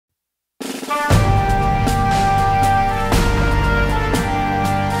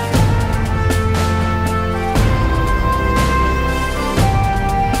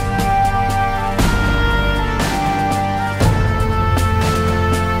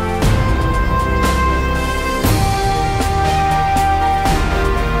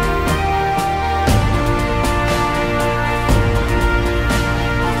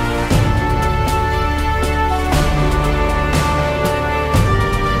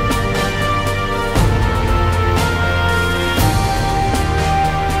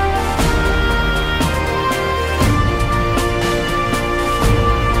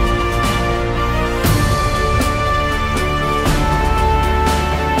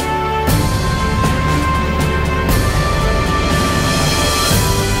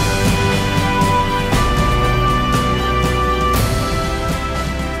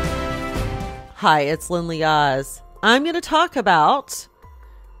Hi, it's LynLeahz. I'm going to talk about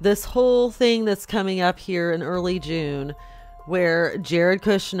this whole thing that's coming up here in early June where Jared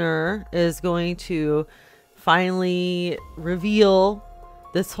Kushner is going to finally reveal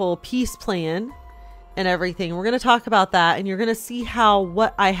this whole peace plan and everything. We're going to talk about that, and you're going to see how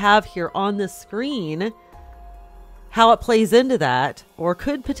what I have here on the screen, how it plays into that, or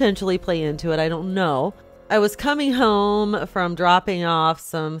could potentially play into it. I don't know. I was coming home from dropping off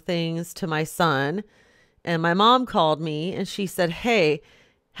some things to my son, and my mom called me and she said, "Hey,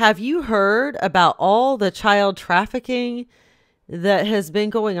 have you heard about all the child trafficking that has been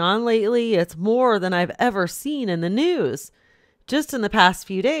going on lately? It's more than I've ever seen in the news just in the past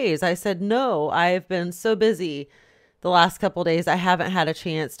few days." I said, "No, I've been so busy the last couple days. I haven't had a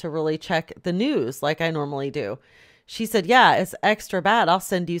chance to really check the news like I normally do." She said, "Yeah, it's extra bad. I'll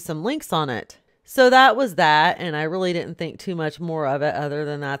send you some links on it." So that was that. And I really didn't think too much more of it other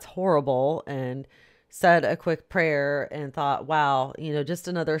than that's horrible, and said a quick prayer and thought, wow, just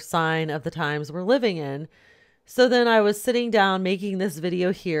another sign of the times we're living in. So then I was sitting down making this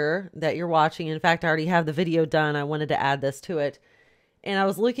video here that you're watching. In fact, I already have the video done. I wanted to add this to it. And I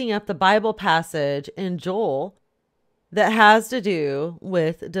was looking up the Bible passage in Joel that has to do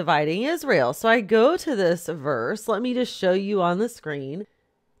with dividing Israel. So I go to this verse. Let me just show you on the screen.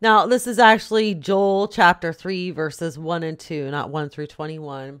 Now, this is actually Joel chapter 3, verses 1 and 2, not 1 through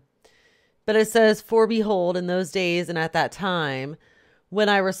 21. But it says, "For behold, in those days and at that time, when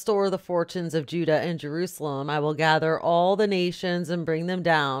I restore the fortunes of Judah and Jerusalem, I will gather all the nations and bring them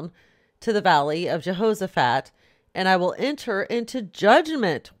down to the valley of Jehoshaphat, and I will enter into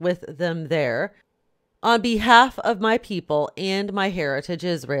judgment with them there on behalf of my people and my heritage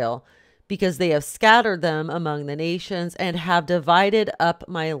Israel, because they have scattered them among the nations and have divided up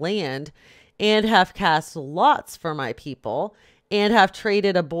my land and have cast lots for my people and have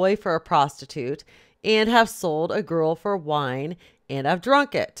traded a boy for a prostitute and have sold a girl for wine and have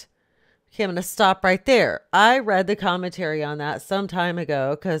drunk it." Okay, I'm going to stop right there. I read the commentary on that some time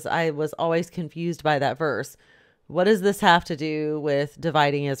ago because I was always confused by that verse. What does this have to do with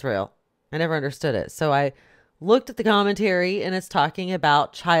dividing Israel? I never understood it. So I looked at the commentary, and it's talking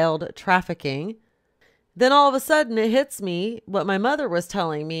about child trafficking. Then all of a sudden it hits me what my mother was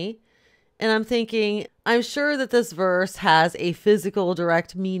telling me. And I'm thinking, I'm sure that this verse has a physical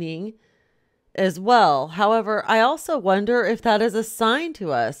direct meaning as well. However, I also wonder if that is a sign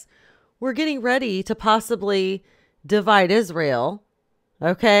to us. We're getting ready to possibly divide Israel.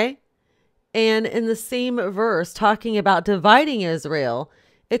 Okay. And in the same verse talking about dividing Israel,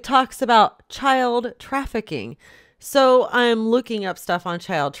 it talks about child trafficking. So I'm looking up stuff on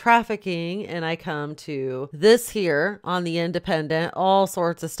child trafficking, and I come to this here on the Independent, all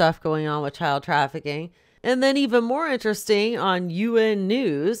sorts of stuff going on with child trafficking. And then even more interesting, on UN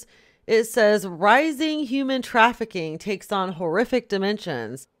News, it says rising human trafficking takes on horrific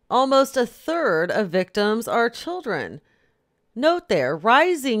dimensions. Almost a third of victims are children. Note there,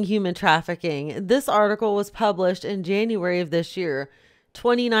 rising human trafficking. This article was published in January of this year,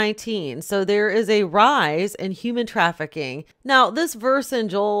 2019. So there is a rise in human trafficking. Now, this verse in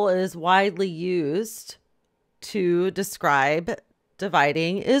Joel is widely used to describe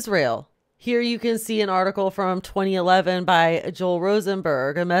dividing Israel. Here you can see an article from 2011 by Joel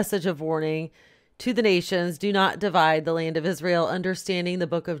Rosenberg, a message of warning to the nations: do not divide the land of Israel, understanding the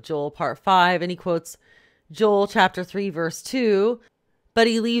book of Joel, part 5. And he quotes Joel chapter 3, verse 2, but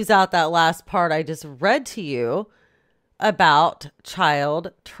he leaves out that last part I just read to you about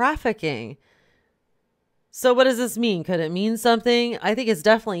child trafficking. So what does this mean? Could it mean something? I think it's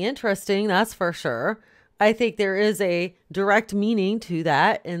definitely interesting. That's for sure. I think there is a direct meaning to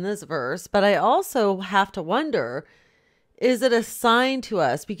that in this verse, but I also have to wonder, is it a sign to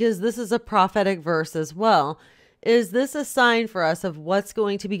us? Because this is a prophetic verse as well. Is this a sign for us of what's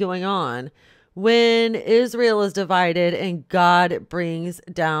going to be going on when Israel is divided and God brings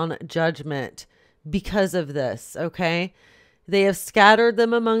down judgment because of this? Okay. "They have scattered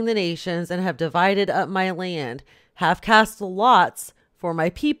them among the nations and have divided up my land, have cast lots for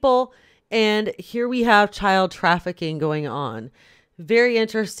my people." And here we have child trafficking going on. Very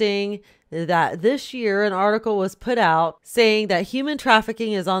interesting that this year an article was put out saying that human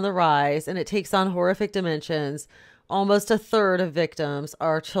trafficking is on the rise and it takes on horrific dimensions. Almost a third of victims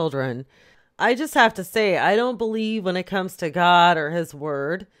are children. I just have to say, I don't believe when it comes to God or his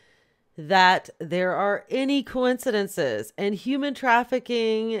word that there are any coincidences, and human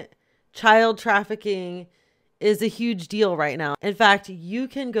trafficking, child trafficking is a huge deal right now. In fact, you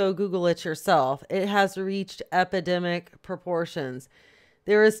can go Google it yourself. It has reached epidemic proportions.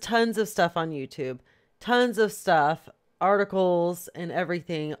 There is tons of stuff on YouTube, tons of stuff articles and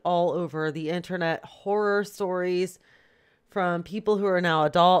everything all over the internet, horror stories from people who are now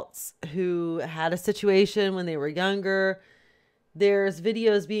adults who had a situation when they were younger. There's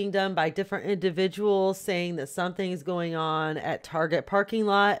videos being done by different individuals saying that something's going on at Target parking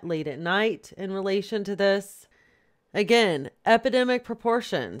lot late at night in relation to this. Again, epidemic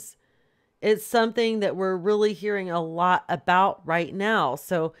proportions. It's something that we're really hearing a lot about right now.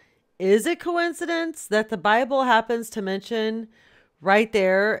 So is it coincidence that the Bible happens to mention right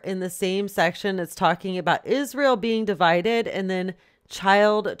there in the same section it's talking about Israel being divided and then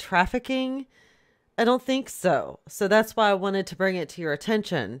child trafficking? I don't think so. So that's why I wanted to bring it to your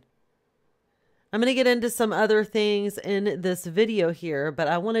attention. I'm going to get into some other things in this video here, but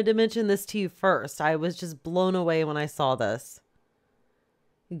I wanted to mention this to you first. I was just blown away when I saw this.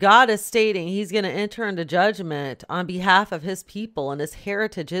 God is stating he's going to enter into judgment on behalf of his people and his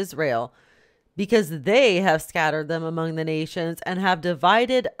heritage Israel, because they have scattered them among the nations and have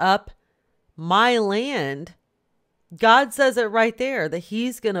divided up my land. God says it right there that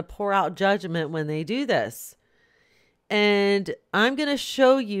he's going to pour out judgment when they do this. And I'm going to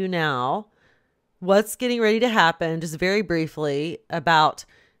show you now what's getting ready to happen, just very briefly, about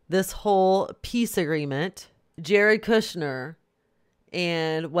this whole peace agreement, Jared Kushner,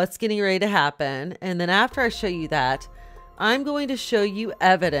 and what's getting ready to happen. And then after I show you that, I'm going to show you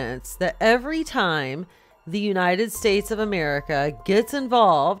evidence that every time the United States of America gets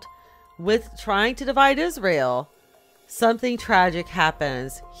involved with trying to divide Israel, something tragic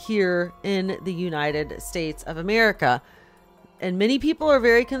happens here in the United States of America. And many people are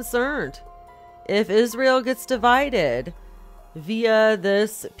very concerned. If Israel gets divided via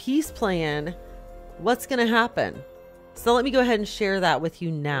this peace plan, what's going to happen? So let me go ahead and share that with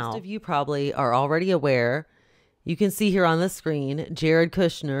you now. Most of you probably are already aware. You can see here on the screen, Jared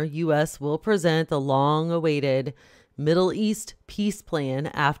Kushner, U.S. will present the long-awaited Middle East peace plan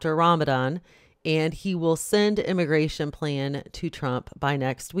after Ramadan, and he will send immigration plan to Trump by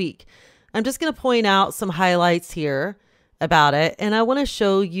next week. I'm just going to point out some highlights here about it, and I want to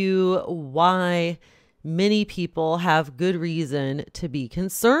show you why many people have good reason to be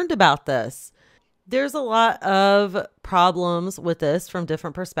concerned about this. There's a lot of problems with this from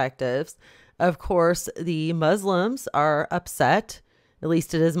different perspectives. Of course, the Muslims are upset. At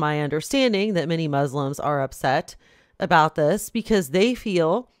least it is my understanding that many Muslims are upset about this because they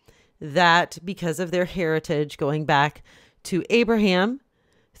feel that because of their heritage going back to Abraham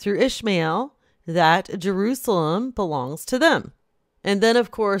through Ishmael, that Jerusalem belongs to them. And then,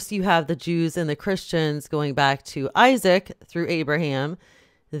 of course, you have the Jews and the Christians going back to Isaac through Abraham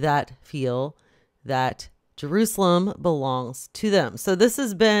that feel that Jerusalem belongs to them. So this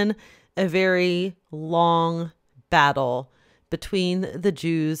has been a very long battle between the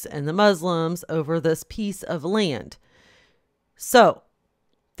Jews and the Muslims over this piece of land. So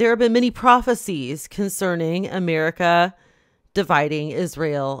there have been many prophecies concerning America dividing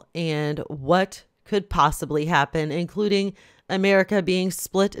Israel and what could possibly happen, including America being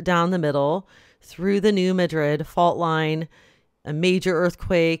split down the middle through the New Madrid fault line, a major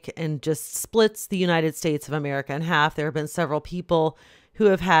earthquake, and just splits the United States of America in half. There have been several people who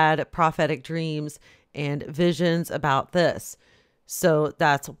have had prophetic dreams and visions about this. So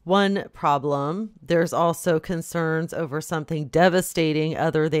that's one problem. There's also concerns over something devastating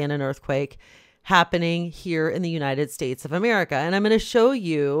other than an earthquake happening here in the United States of America. And I'm going to show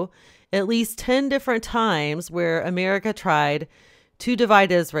you at least 10 different times where America tried to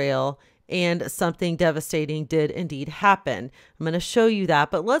divide Israel and something devastating did indeed happen. I'm going to show you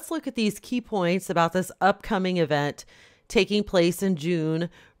that, but let's look at these key points about this upcoming event taking place in June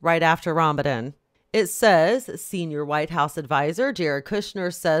right after Ramadan. It says, senior White House advisor Jared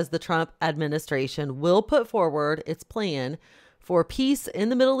Kushner says the Trump administration will put forward its plan for peace in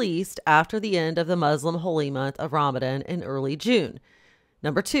the Middle East after the end of the Muslim holy month of Ramadan in early June.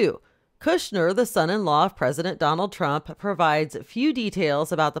 Number 2, Kushner, the son-in-law of President Donald Trump, provides few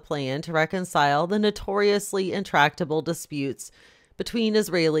details about the plan to reconcile the notoriously intractable disputes between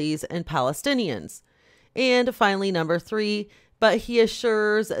Israelis and Palestinians. And finally, number 3, but he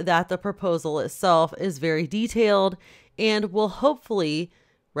assures that the proposal itself is very detailed and will hopefully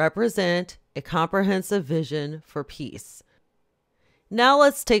represent a comprehensive vision for peace. Now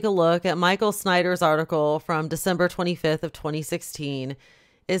let's take a look at Michael Snyder's article from December 25th of 2016.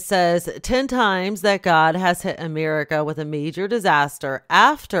 It says 10 times that God has hit America with a major disaster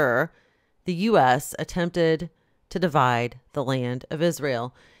after the U.S. attempted to divide the land of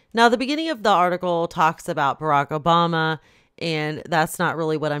Israel. Now, the beginning of the article talks about Barack Obama, and that's not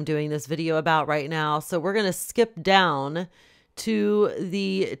really what I'm doing this video about right now. So we're going to skip down to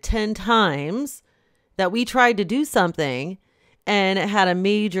the 10 times that we tried to do something and it had a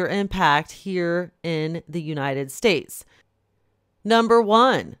major impact here in the United States. Number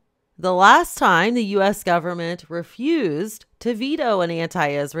 1, the last time the U.S. government refused to veto an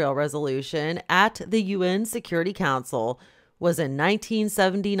anti-Israel resolution at the UN Security Council was in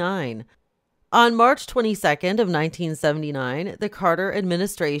 1979. On March 22nd of 1979, the Carter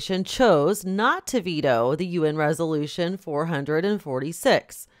administration chose not to veto the UN Resolution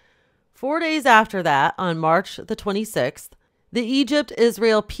 446. 4 days after that, on March the 26th, the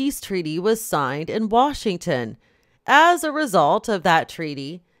Egypt-Israel peace treaty was signed in Washington. As a result of that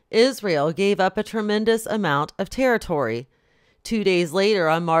treaty, Israel gave up a tremendous amount of territory. 2 days later,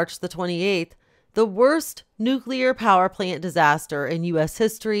 on March the 28th, the worst nuclear power plant disaster in U.S.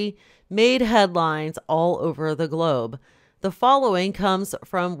 history made headlines all over the globe. The following comes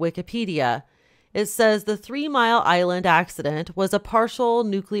from Wikipedia. It says the 3 Mile Island accident was a partial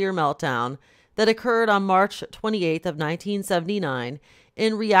nuclear meltdown that occurred on March 28th of 1979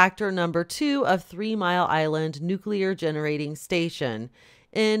 in reactor number 2 of 3 Mile Island Nuclear Generating Station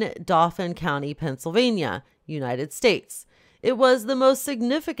in Dauphin County, Pennsylvania, United States. It was the most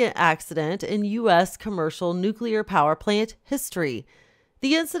significant accident in U.S. commercial nuclear power plant history.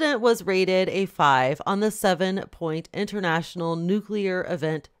 The incident was rated a 5 on the 7-point International Nuclear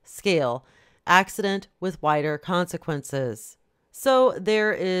Event Scale, accident with wider consequences. So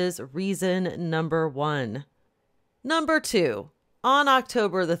there is reason number 1. Number 2. On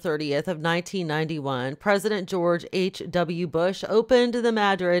October the 30th of 1991, President George H.W. Bush opened the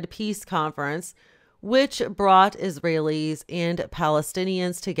Madrid Peace Conference, which brought Israelis and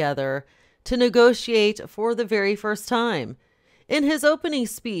Palestinians together to negotiate for the very first time. In his opening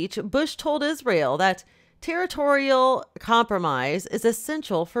speech, Bush told Israel that territorial compromise is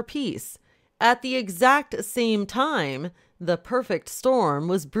essential for peace. At the exact same time, the perfect storm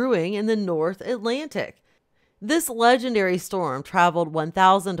was brewing in the North Atlantic. This legendary storm traveled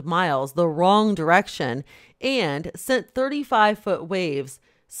 1,000 miles the wrong direction and sent 35-foot waves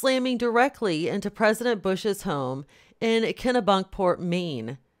slamming directly into President Bush's home in Kennebunkport,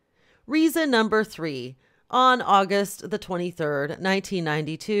 Maine. Reason number 3. On August the 23rd,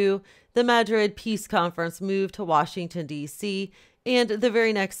 1992, the Madrid Peace Conference moved to Washington, D.C., and the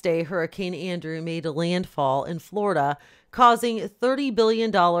very next day, Hurricane Andrew made landfall in Florida, causing $30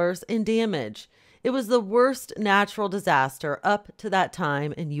 billion in damage. It was the worst natural disaster up to that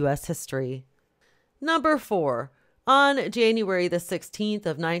time in U.S. history. Number 4. On January the 16th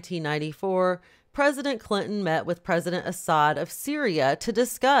of 1994, President Clinton met with President Assad of Syria to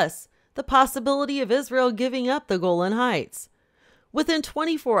discuss the possibility of Israel giving up the Golan Heights. Within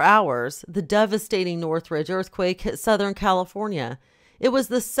 24 hours, the devastating Northridge earthquake hit Southern California. It was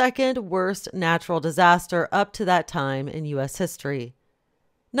the second worst natural disaster up to that time in U.S. history.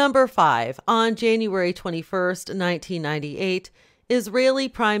 Number 5. On January 21st, 1998, Israeli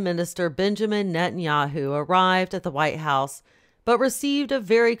Prime Minister Benjamin Netanyahu arrived at the White House, but received a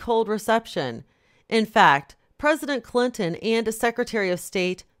very cold reception. In fact, President Clinton and Secretary of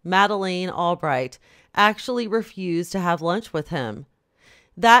State Madeleine Albright actually refused to have lunch with him.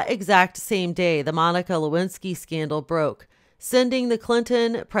 That exact same day, the Monica Lewinsky scandal broke, sending the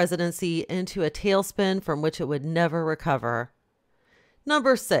Clinton presidency into a tailspin from which it would never recover.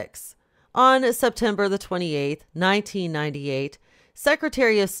 Number 6. On September the 28th, 1998,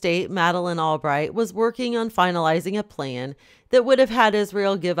 Secretary of State Madeleine Albright was working on finalizing a plan that would have had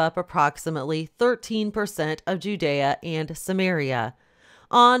Israel give up approximately 13% of Judea and Samaria.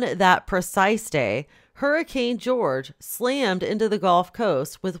 On that precise day, Hurricane George slammed into the Gulf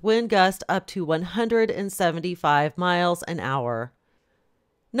Coast with wind gusts up to 175 miles an hour.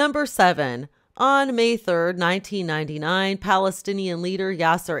 Number 7. On May 3rd, 1999, Palestinian leader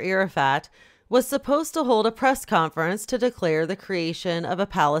Yasser Arafat was supposed to hold a press conference to declare the creation of a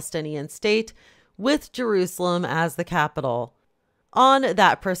Palestinian state with Jerusalem as the capital. On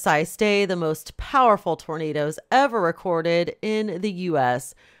that precise day, the most powerful tornadoes ever recorded in the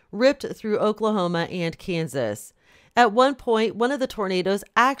U.S. ripped through Oklahoma and Kansas. At one point, one of the tornadoes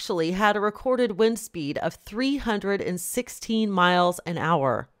actually had a recorded wind speed of 316 miles an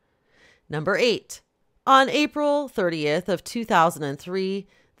hour. Number 8. On April 30th of 2003,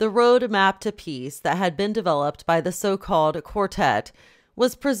 the roadmap to peace that had been developed by the so-called Quartet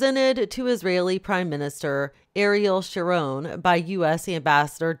was presented to Israeli Prime Minister Ariel Sharon by U.S.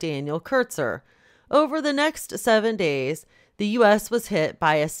 Ambassador Daniel Kurtzer. Over the next 7 days, the U.S. was hit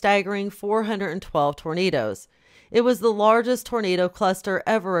by a staggering 412 tornadoes. It was the largest tornado cluster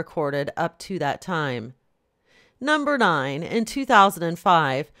ever recorded up to that time. Number 9. In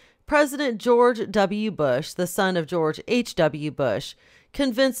 2005, President George W. Bush, the son of George H.W. Bush,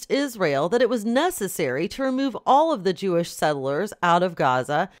 convinced Israel that it was necessary to remove all of the Jewish settlers out of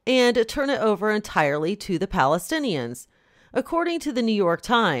Gaza and turn it over entirely to the Palestinians. According to the New York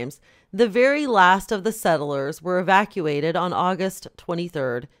Times, the very last of the settlers were evacuated on August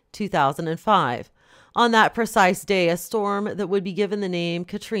 23, 2005. On that precise day, a storm that would be given the name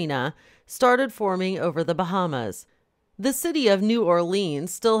Katrina started forming over the Bahamas. The city of New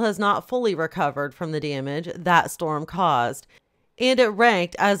Orleans still has not fully recovered from the damage that storm caused, and it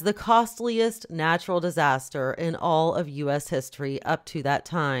ranked as the costliest natural disaster in all of U.S. history up to that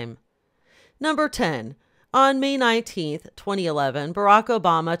time. Number 10. On May 19, 2011, Barack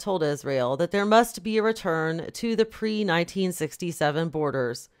Obama told Israel that there must be a return to the pre-1967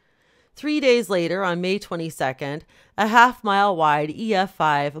 borders. 3 days later, on May 22nd, a half-mile wide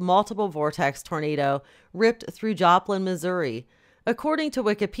EF5 multiple vortex tornado ripped through Joplin, Missouri. According to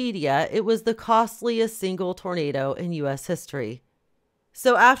Wikipedia, it was the costliest single tornado in U.S. history.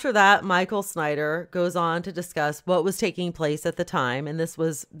 So after that, Michael Snyder goes on to discuss what was taking place at the time, and this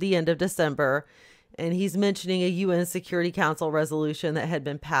was the end of December, and he's mentioning a UN Security Council resolution that had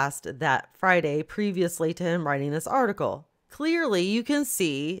been passed that Friday previously to him writing this article. Clearly, you can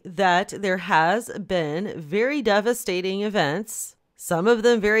see that there has been very devastating events, some of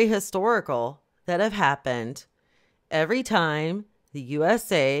them very historical, that have happened every time the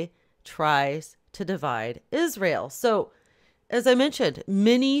USA tries to divide Israel. So, as I mentioned,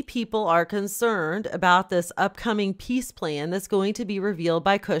 many people are concerned about this upcoming peace plan that's going to be revealed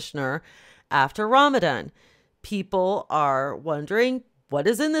by Kushner after Ramadan. People are wondering, what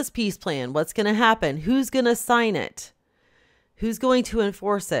is in this peace plan? What's going to happen? Who's going to sign it? Who's going to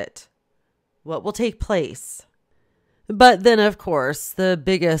enforce it? What will take place? But then, of course, the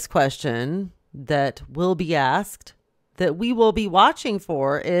biggest question that will be asked, that we will be watching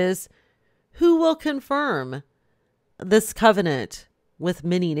for, is who will confirm this covenant with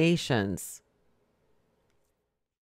many nations?